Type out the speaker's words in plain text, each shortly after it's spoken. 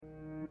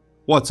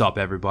What's up,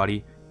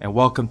 everybody, and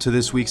welcome to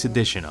this week's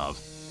edition of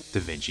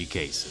Da Vinci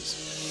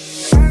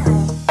Cases.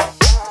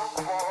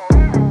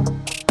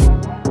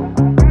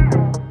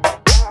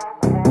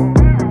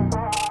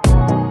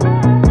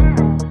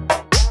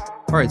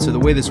 Alright, so the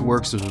way this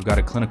works is we've got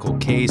a clinical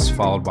case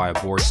followed by a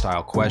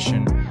board-style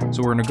question.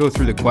 So we're going to go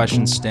through the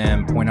question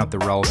stem, point out the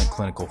relevant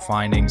clinical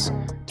findings,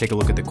 take a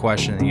look at the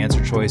question and the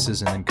answer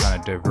choices, and then kind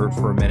of divert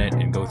for a minute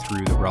and go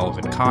through the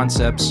relevant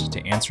concepts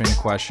to answering the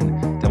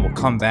question. Then we'll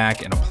come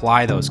back and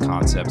apply those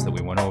concepts that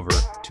we went over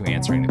to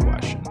answering the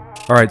question.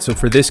 Alright, so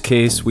for this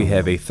case, we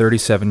have a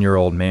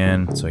 37-year-old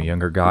man, so a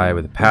younger guy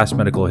with a past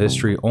medical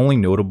history only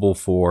notable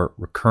for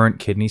recurrent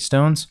kidney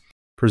stones,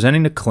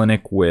 presenting to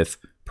clinic with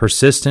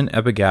persistent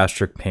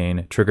epigastric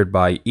pain triggered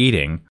by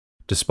eating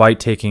despite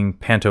taking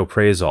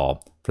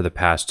pantoprazole for the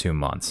past 2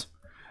 months.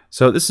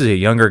 So this is a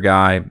younger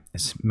guy.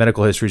 His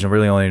medical history is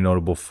really only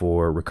notable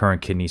for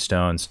recurrent kidney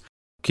stones.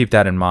 Keep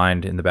that in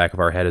mind in the back of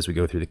our head as we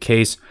go through the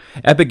case.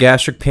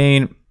 Epigastric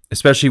pain,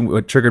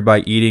 especially triggered by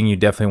eating, you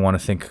definitely want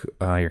to think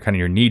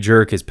your knee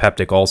jerk is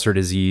peptic ulcer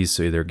disease,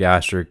 so either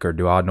gastric or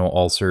duodenal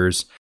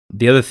ulcers.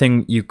 The other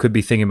thing you could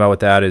be thinking about with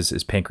that is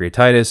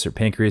pancreatitis or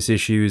pancreas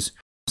issues.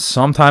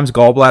 Sometimes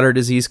gallbladder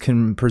disease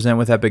can present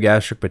with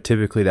epigastric, but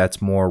typically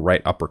that's more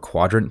right upper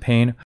quadrant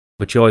pain.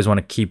 But you always want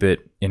to keep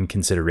it in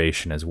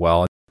consideration as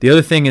well. The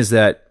other thing is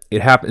that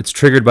it's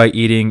triggered by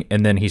eating,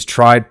 and then he's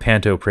tried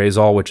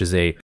pantoprazole, which is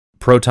a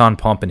proton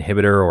pump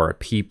inhibitor or a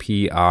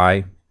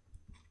PPI,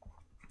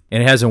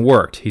 and it hasn't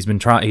worked. He's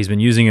been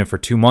using it for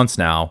 2 months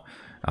now,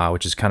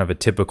 which is kind of a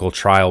typical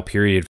trial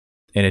period,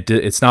 and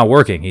it's not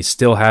working. He's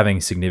still having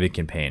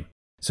significant pain.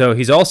 So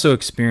he's also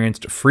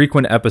experienced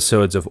frequent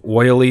episodes of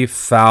oily,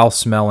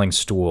 foul-smelling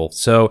stool.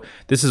 So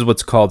this is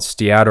what's called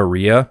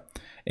steatorrhea,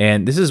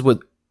 and this is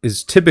what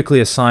is typically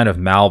a sign of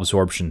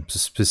malabsorption,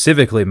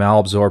 specifically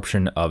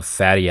malabsorption of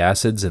fatty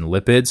acids and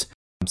lipids.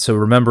 So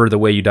remember, the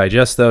way you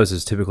digest those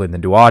is typically in the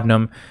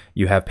duodenum.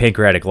 You have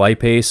pancreatic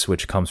lipase,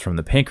 which comes from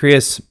the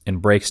pancreas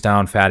and breaks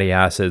down fatty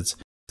acids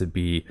to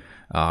be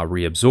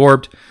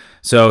reabsorbed.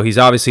 So he's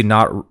obviously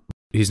not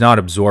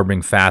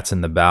absorbing fats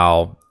in the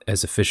bowel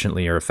as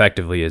efficiently or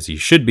effectively as he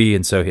should be,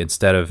 and so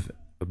instead of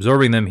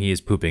absorbing them, he is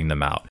pooping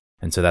them out.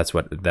 And so that's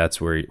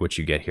what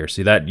you get here.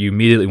 So that you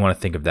immediately want to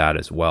think of that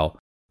as well.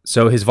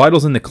 So his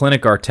vitals in the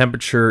clinic, our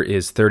temperature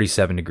is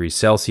 37 degrees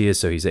Celsius,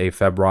 so he's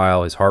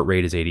afebrile. His heart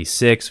rate is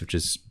 86, which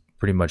is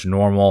pretty much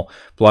normal.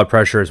 Blood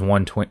pressure is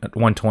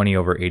 120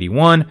 over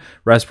 81,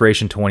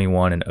 respiration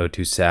 21, and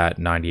O2 sat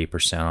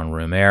 98% on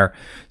room air.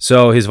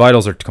 So his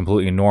vitals are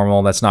completely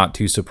normal. That's not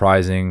too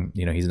surprising.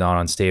 He's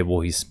not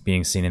unstable. He's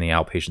being seen in the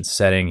outpatient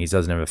setting. He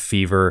doesn't have a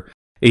fever.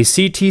 A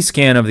CT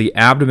scan of the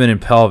abdomen and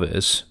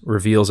pelvis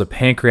reveals a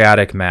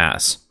pancreatic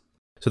mass.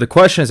 So the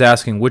question is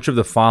asking which of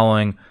the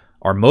following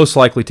are most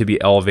likely to be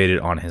elevated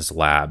on his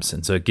labs.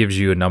 And so it gives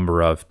you a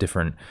number of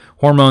different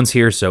hormones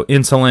here. So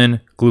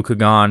insulin,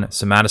 glucagon,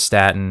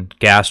 somatostatin,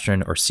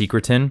 gastrin, or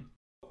secretin.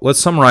 Let's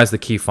summarize the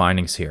key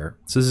findings here.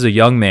 So this is a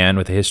young man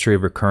with a history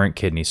of recurrent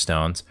kidney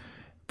stones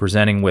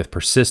presenting with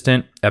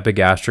persistent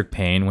epigastric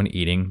pain when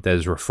eating that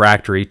is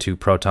refractory to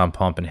proton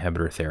pump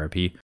inhibitor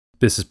therapy.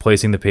 This is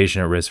placing the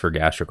patient at risk for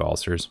gastric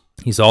ulcers.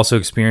 He's also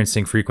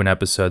experiencing frequent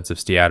episodes of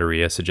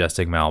steatorrhea,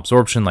 suggesting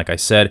malabsorption. Like I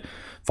said,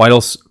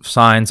 vital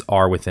signs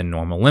are within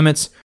normal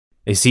limits.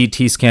 A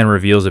CT scan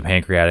reveals a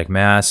pancreatic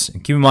mass.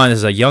 And keep in mind, this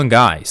is a young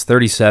guy. He's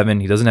 37.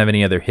 He doesn't have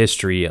any other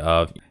history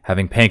of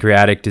having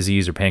pancreatic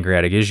disease or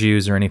pancreatic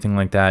issues or anything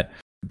like that.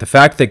 The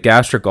fact that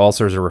gastric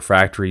ulcers are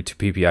refractory to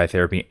PPI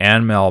therapy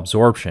and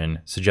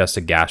malabsorption suggests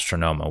a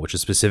gastrinoma, which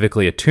is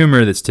specifically a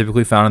tumor that's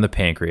typically found in the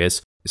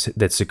pancreas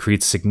that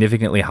secretes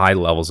significantly high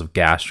levels of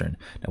gastrin.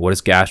 Now, what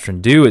does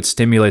gastrin do? It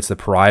stimulates the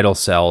parietal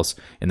cells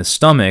in the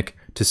stomach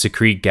to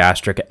secrete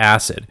gastric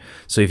acid.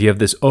 So if you have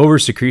this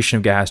oversecretion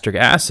of gastric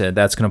acid,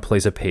 that's going to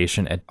place a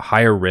patient at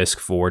higher risk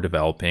for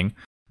developing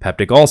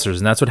peptic ulcers.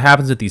 And that's what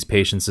happens with these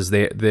patients is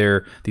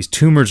these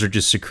tumors are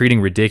just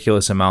secreting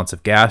ridiculous amounts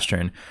of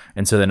gastrin.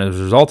 And so then as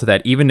a result of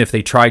that, even if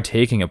they try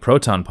taking a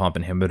proton pump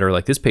inhibitor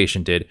like this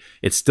patient did,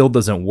 it still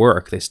doesn't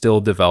work. They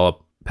still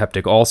develop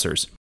peptic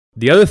ulcers.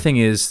 The other thing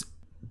is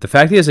the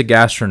fact that he has a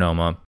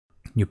gastrinoma,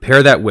 you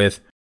pair that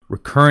with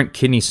recurrent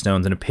kidney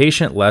stones in a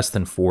patient less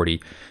than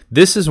 40.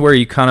 This is where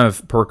you kind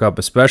of perk up,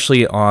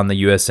 especially on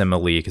the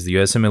USMLE, because the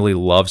USMLE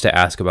loves to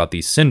ask about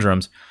these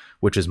syndromes,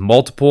 which is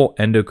multiple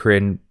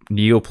endocrine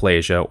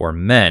neoplasia, or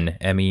MEN,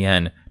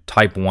 M-E-N,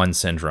 type 1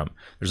 syndrome.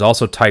 There's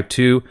also type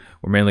 2.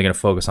 We're mainly going to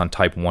focus on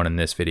type 1 in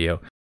this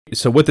video.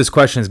 So what this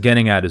question is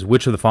getting at is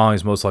which of the following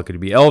is most likely to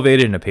be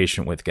elevated in a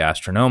patient with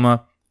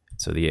gastrinoma?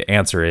 So the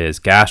answer is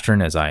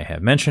gastrin, as I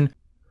have mentioned.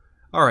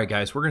 All right,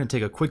 guys, we're going to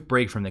take a quick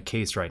break from the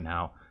case right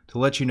now to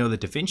let you know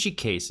that Da Vinci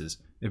Cases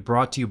is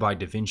brought to you by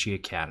Da Vinci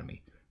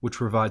Academy, which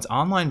provides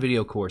online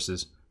video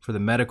courses for the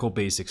medical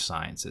basic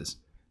sciences.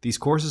 These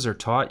courses are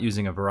taught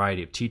using a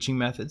variety of teaching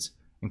methods,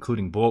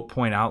 including bullet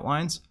point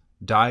outlines,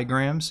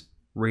 diagrams,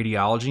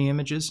 radiology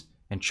images,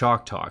 and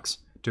chalk talks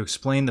to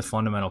explain the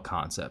fundamental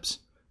concepts.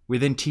 We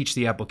then teach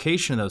the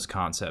application of those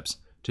concepts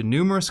to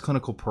numerous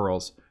clinical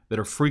pearls that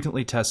are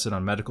frequently tested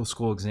on medical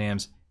school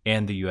exams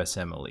and the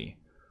USMLE.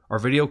 Our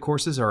video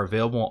courses are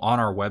available on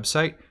our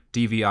website,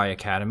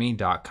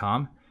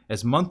 dviacademy.com,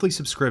 as monthly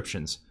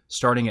subscriptions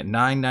starting at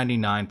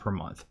 $9.99 per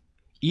month.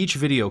 Each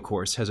video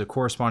course has a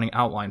corresponding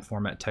outline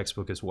format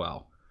textbook as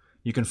well.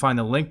 You can find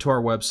the link to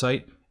our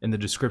website in the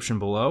description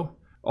below.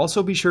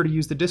 Also, be sure to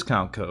use the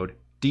discount code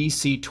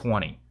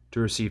DC20 to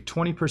receive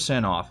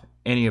 20% off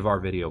any of our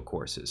video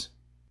courses.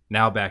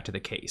 Now back to the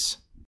case.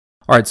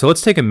 All right, so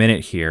let's take a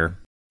minute here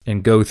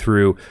and go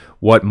through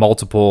what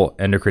multiple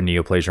endocrine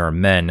neoplasia or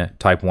MEN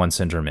type 1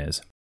 syndrome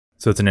is.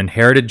 So it's an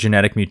inherited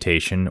genetic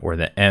mutation, or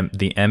the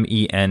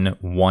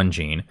MEN1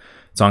 gene.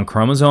 It's on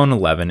chromosome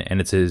 11,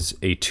 and it is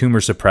a tumor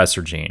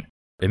suppressor gene.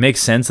 It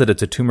makes sense that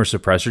it's a tumor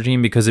suppressor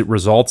gene because it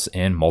results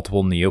in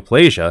multiple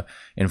neoplasia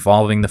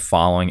involving the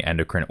following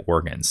endocrine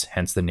organs,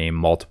 hence the name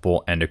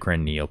multiple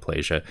endocrine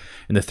neoplasia.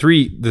 And the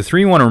three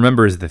you want to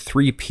remember is the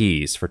 3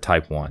 Ps for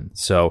type 1.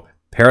 So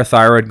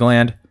parathyroid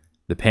gland,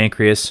 the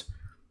pancreas,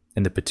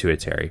 and the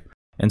pituitary.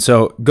 And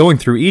so going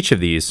through each of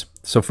these,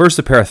 so first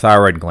the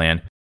parathyroid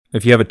gland.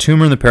 If you have a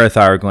tumor in the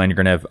parathyroid gland, you're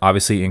going to have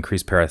obviously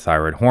increased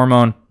parathyroid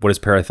hormone. What does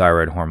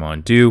parathyroid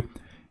hormone do?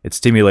 It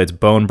stimulates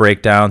bone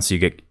breakdown, so you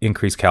get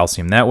increased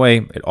calcium that way.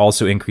 It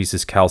also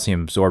increases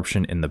calcium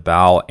absorption in the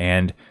bowel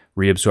and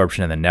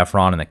reabsorption in the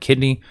nephron and the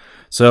kidney.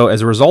 So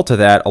as a result of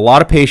that, a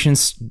lot of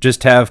patients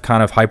just have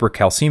kind of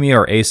hypercalcemia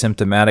or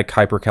asymptomatic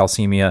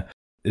hypercalcemia.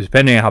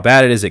 Depending on how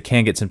bad it is, it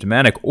can get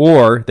symptomatic,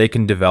 or they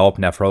can develop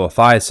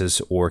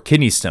nephrolithiasis or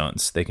kidney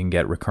stones. They can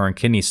get recurrent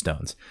kidney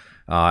stones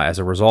as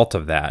a result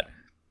of that.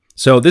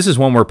 So this is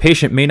one where a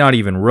patient may not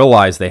even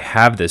realize they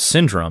have this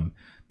syndrome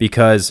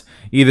because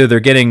either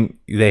they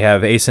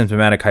have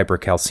asymptomatic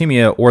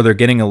hypercalcemia, or they're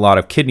getting a lot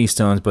of kidney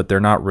stones, but they're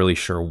not really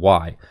sure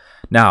why.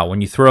 Now,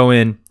 when you throw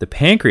in the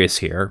pancreas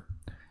here,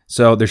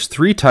 so there's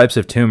 3 types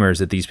of tumors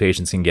that these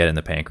patients can get in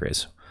the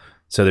pancreas.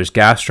 So there's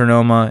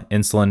gastronoma,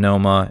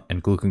 insulinoma,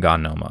 and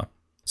glucagonoma.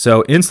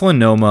 So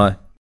insulinoma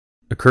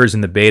occurs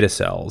in the beta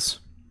cells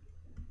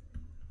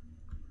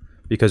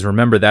because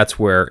remember, that's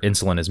where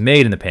insulin is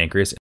made in the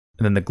pancreas.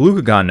 And then the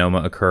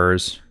glucagonoma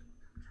occurs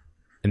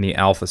in the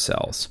alpha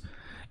cells.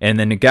 And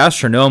then the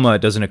gastronoma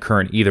doesn't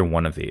occur in either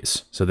one of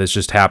these. So this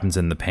just happens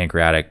in the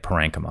pancreatic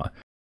parenchyma.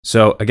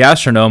 So a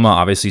gastronoma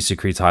obviously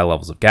secretes high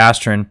levels of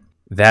gastrin.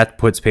 That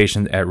puts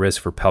patients at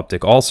risk for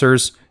peptic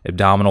ulcers,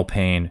 abdominal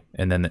pain,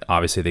 and then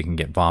obviously they can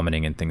get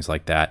vomiting and things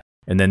like that.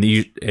 And then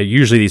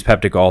usually these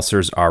peptic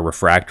ulcers are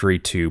refractory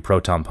to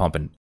proton pump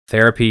and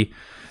therapy.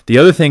 The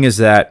other thing is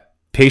that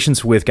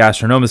patients with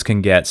gastronomas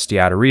can get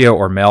steatorrhea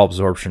or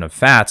malabsorption of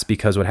fats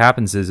because what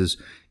happens is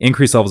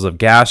increased levels of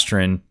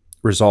gastrin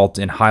result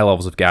in high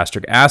levels of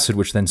gastric acid,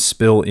 which then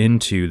spill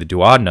into the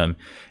duodenum.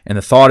 And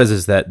the thought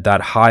is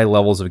that high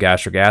levels of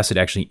gastric acid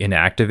actually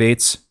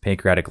inactivates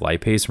pancreatic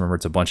lipase. Remember,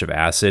 it's a bunch of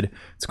acid.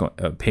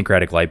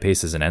 Pancreatic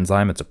lipase is an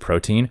enzyme. It's a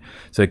protein.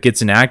 So it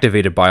gets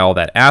inactivated by all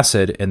that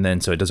acid, and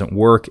then so it doesn't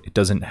work. It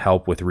doesn't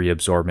help with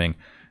reabsorbing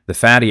the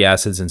fatty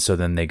acids, and so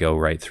then they go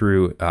right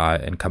through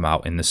and come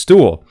out in the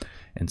stool.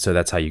 And so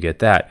that's how you get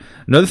that.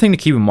 Another thing to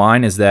keep in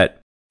mind is that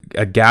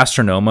a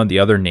gastronoma, the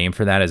other name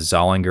for that is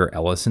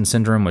Zollinger-Ellison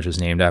syndrome, which is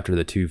named after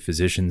the 2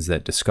 physicians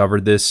that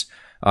discovered this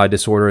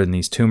disorder and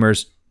these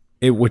tumors.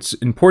 What's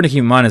important to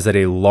keep in mind is that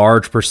a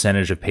large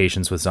percentage of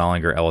patients with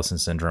Zollinger-Ellison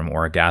syndrome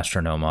or a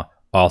gastronoma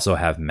also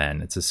have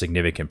MEN. It's a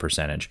significant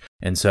percentage.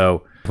 And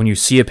so when you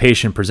see a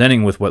patient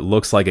presenting with what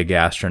looks like a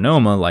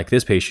gastronoma, like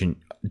this patient,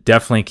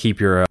 definitely keep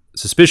your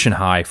suspicion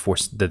high for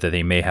that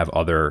they may have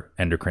other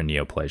endocrine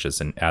neoplasias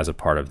and as a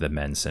part of the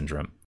MEN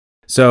syndrome.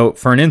 So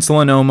for an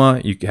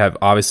insulinoma, you have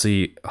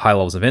obviously high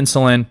levels of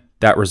insulin.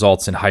 That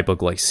results in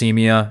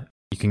hypoglycemia.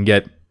 You can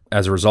get,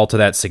 as a result of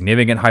that,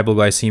 significant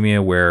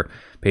hypoglycemia where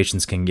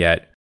patients can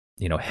get,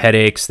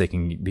 headaches. They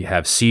can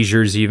have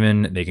seizures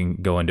even. They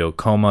can go into a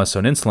coma. So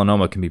an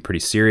insulinoma can be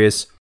pretty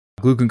serious.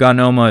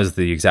 Glucagonoma is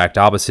the exact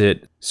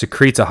opposite.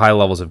 Secretes a high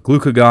levels of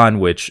glucagon,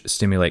 which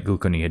stimulate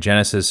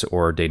gluconeogenesis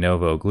or de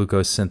novo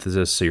glucose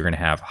synthesis. So you're going to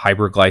have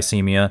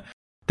hyperglycemia.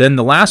 Then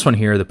the last one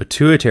here, the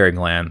pituitary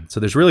gland. So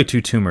there's really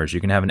 2 tumors.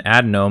 You can have an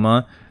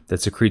adenoma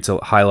that secretes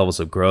high levels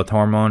of growth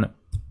hormone.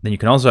 Then you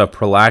can also have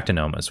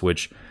prolactinomas,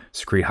 which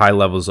secrete high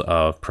levels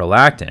of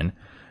prolactin,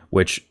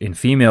 which in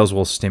females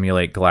will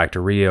stimulate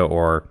galactorrhea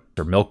or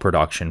milk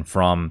production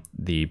from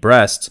the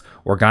breasts,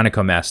 or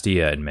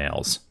gynecomastia in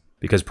males,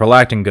 because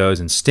prolactin goes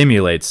and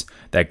stimulates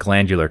that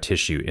glandular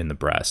tissue in the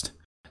breast.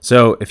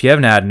 So if you have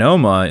an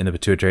adenoma in the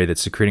pituitary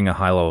that's secreting a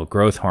high level of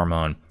growth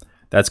hormone,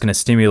 that's going to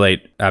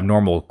stimulate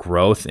abnormal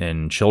growth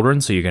in children,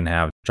 so you can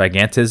have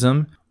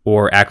gigantism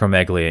or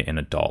acromegaly in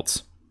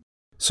adults.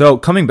 So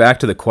coming back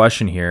to the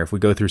question here, if we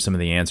go through some of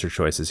the answer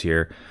choices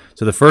here.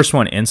 So the first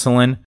one,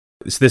 insulin.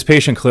 So this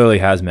patient clearly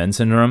has MEN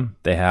syndrome.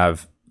 They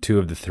have 2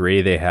 of the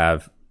 3. They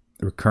have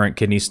recurrent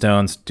kidney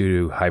stones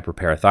due to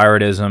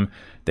hyperparathyroidism.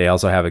 They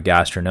also have a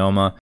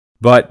gastronoma.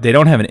 But they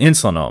don't have an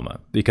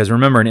insulinoma because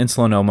remember, an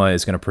insulinoma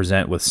is going to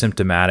present with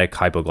symptomatic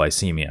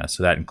hypoglycemia.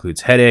 So that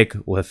includes headache,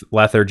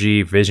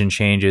 lethargy, vision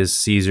changes,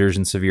 seizures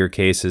in severe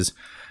cases.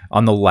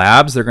 On the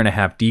labs, they're going to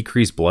have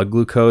decreased blood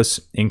glucose,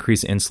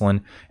 increased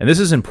insulin. And this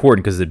is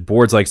important because the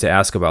boards likes to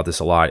ask about this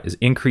a lot, is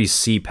increased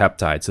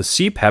C-peptide. So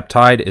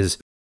C-peptide is,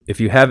 if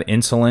you have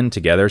insulin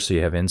together, so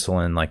you have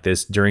insulin like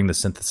this during the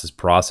synthesis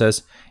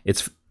process,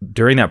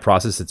 during that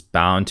process, it's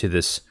bound to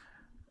this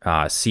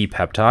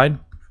C-peptide.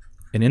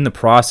 And in the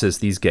process,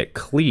 these get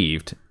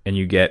cleaved and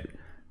you get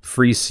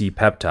free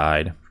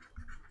C-peptide.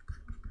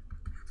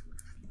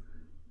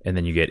 And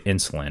then you get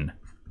insulin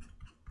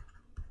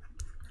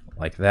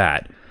like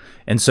that.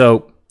 And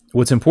so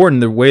what's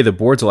important, the way the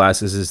boards will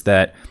ask is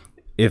that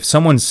if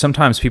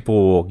sometimes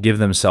people will give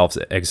themselves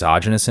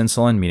exogenous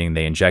insulin, meaning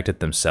they inject it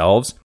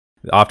themselves.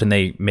 Often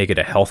they make it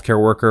a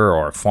healthcare worker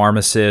or a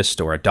pharmacist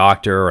or a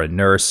doctor or a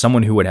nurse,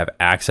 someone who would have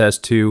access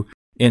to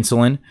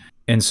insulin.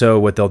 And so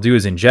what they'll do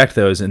is inject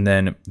those, and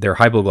then they're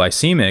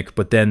hypoglycemic,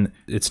 but then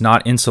it's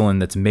not insulin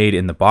that's made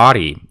in the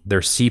body.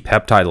 Their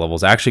C-peptide level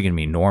is actually going to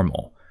be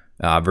normal.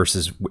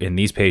 Versus in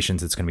these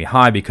patients, it's going to be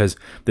high because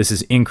this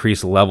is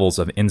increased levels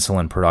of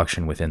insulin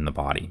production within the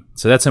body.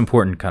 So that's an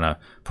important kind of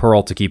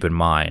pearl to keep in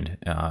mind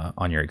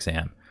on your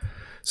exam.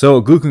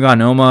 So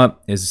glucagonoma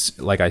is,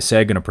 like I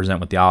said, going to present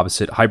with the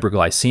opposite: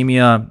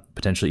 hyperglycemia,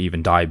 potentially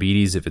even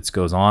diabetes if it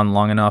goes on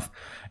long enough.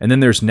 And then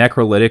there's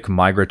necrolytic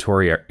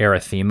migratory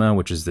erythema,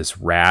 which is this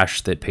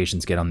rash that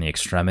patients get on the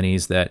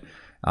extremities that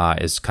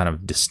is kind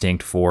of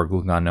distinct for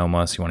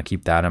glucagonoma, so you want to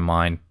keep that in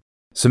mind.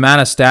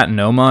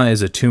 Somatostatinoma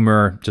is a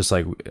tumor, just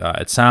like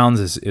it sounds,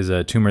 is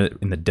a tumor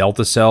in the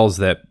delta cells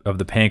of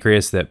the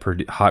pancreas that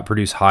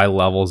produce high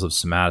levels of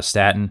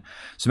somatostatin.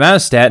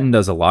 Somatostatin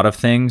does a lot of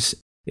things.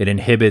 It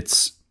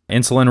inhibits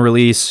insulin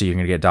release, so you're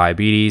going to get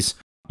diabetes.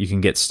 You can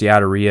get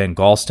steatorrhea and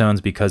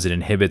gallstones because it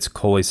inhibits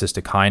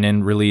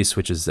cholecystokinin release,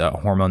 which is a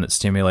hormone that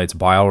stimulates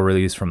bile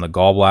release from the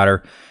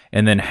gallbladder.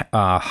 And then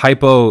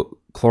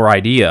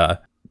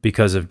hypochlorhydria,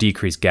 because of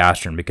decreased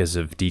gastrin, because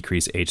of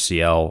decreased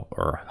HCl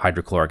or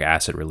hydrochloric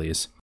acid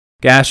release.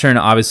 Gastrin,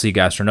 obviously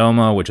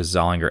gastrinoma, which is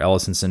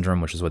Zollinger-Ellison syndrome,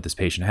 which is what this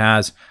patient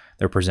has.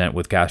 They're present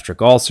with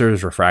gastric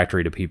ulcers,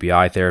 refractory to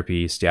PPI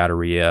therapy,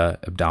 steatorrhea,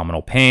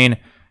 abdominal pain,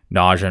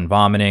 nausea and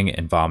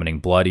vomiting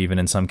blood even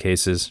in some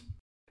cases.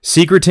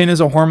 Secretin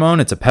is a hormone.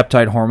 It's a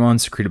peptide hormone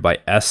secreted by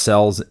S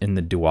cells in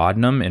the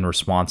duodenum in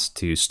response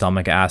to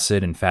stomach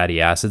acid and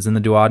fatty acids in the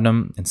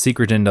duodenum. And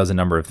secretin does a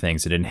number of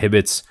things. It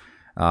inhibits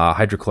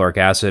hydrochloric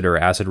acid or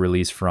acid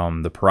release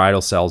from the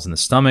parietal cells in the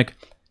stomach.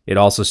 It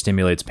also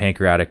stimulates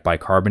pancreatic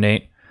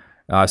bicarbonate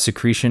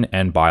secretion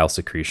and bile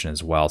secretion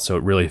as well. So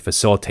it really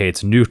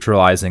facilitates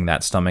neutralizing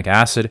that stomach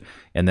acid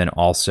and then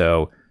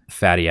also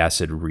fatty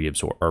acid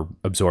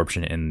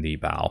absorption in the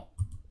bowel.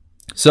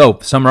 So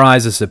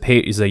summarize, this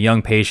is a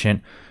young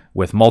patient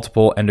with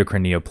multiple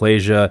endocrine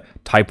neoplasia,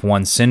 type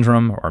 1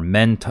 syndrome or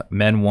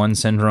MEN1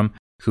 syndrome,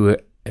 who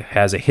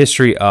has a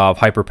history of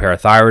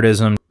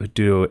hyperparathyroidism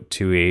due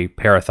to a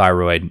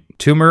parathyroid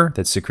tumor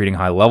that's secreting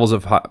high levels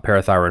of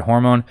parathyroid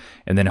hormone,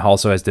 and then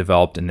also has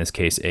developed, in this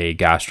case, a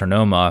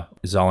gastrinoma,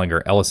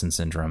 Zollinger-Ellison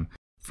syndrome,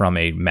 from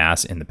a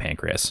mass in the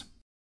pancreas.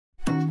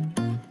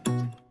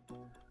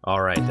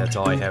 All right, that's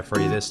all I have for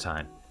you this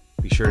time.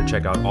 Be sure to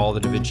check out all the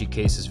Da Vinci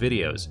Cases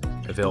videos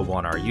available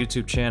on our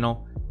YouTube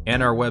channel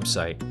and our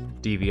website,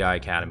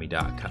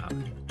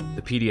 dviacademy.com.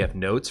 The PDF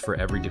notes for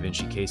every Da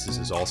Vinci Cases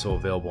is also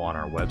available on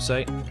our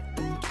website.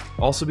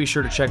 Also be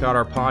sure to check out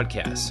our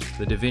podcast,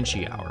 The Da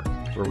Vinci Hour,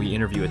 where we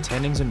interview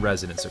attendings and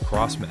residents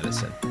across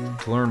medicine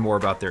to learn more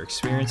about their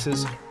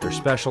experiences, their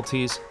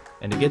specialties,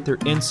 and to get their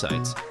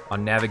insights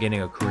on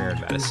navigating a career in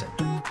medicine.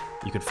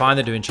 You can find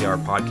the Da Vinci Hour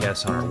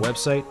podcast on our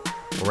website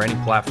or any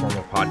platform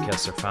where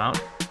podcasts are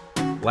found.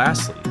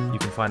 Lastly, you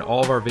can find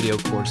all of our video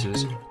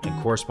courses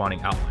and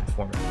corresponding outline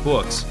format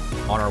books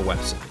on our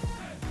website.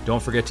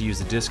 Don't forget to use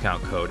the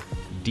discount code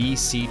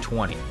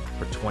DC20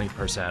 for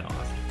 20%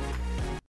 off.